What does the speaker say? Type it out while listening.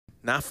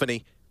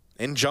Nafany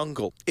in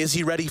jungle. Is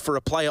he ready for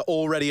a player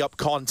already up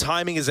con?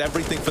 Timing is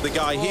everything for the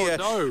guy here.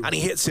 No. And he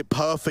hits it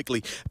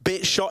perfectly.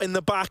 Bit shot in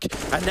the back,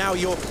 and now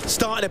you're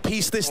starting to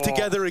piece this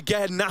together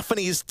again.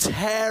 Nafany is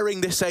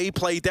tearing this A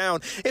play down.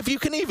 If you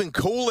can even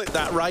call it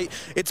that, right?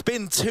 It's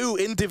been two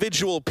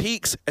individual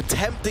peaks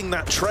attempting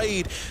that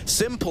trade.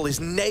 Simple is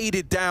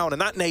naded down,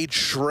 and that nade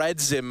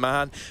shreds him,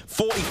 man.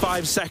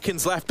 45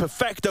 seconds left.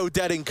 Perfecto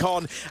dead in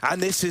con, and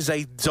this is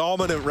a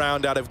dominant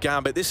round out of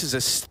Gambit. This is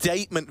a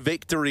statement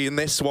victory in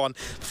this one.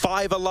 5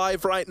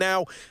 alive right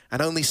now,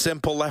 and only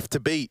Simple left to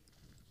beat.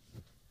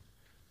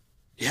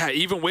 Yeah,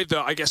 even with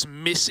the, I guess,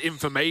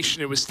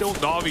 misinformation, it was still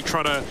Navi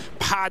trying to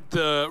pad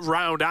the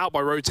round out by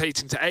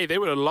rotating to A. They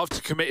would have loved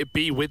to commit a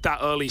B with that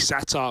early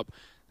setup.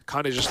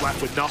 Kind of just left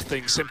with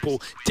nothing.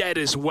 Simple dead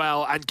as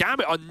well. And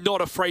Gambit are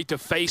not afraid to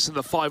face in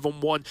the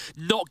 5-on-1,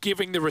 not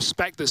giving the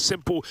respect that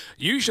Simple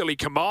usually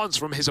commands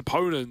from his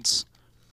opponents.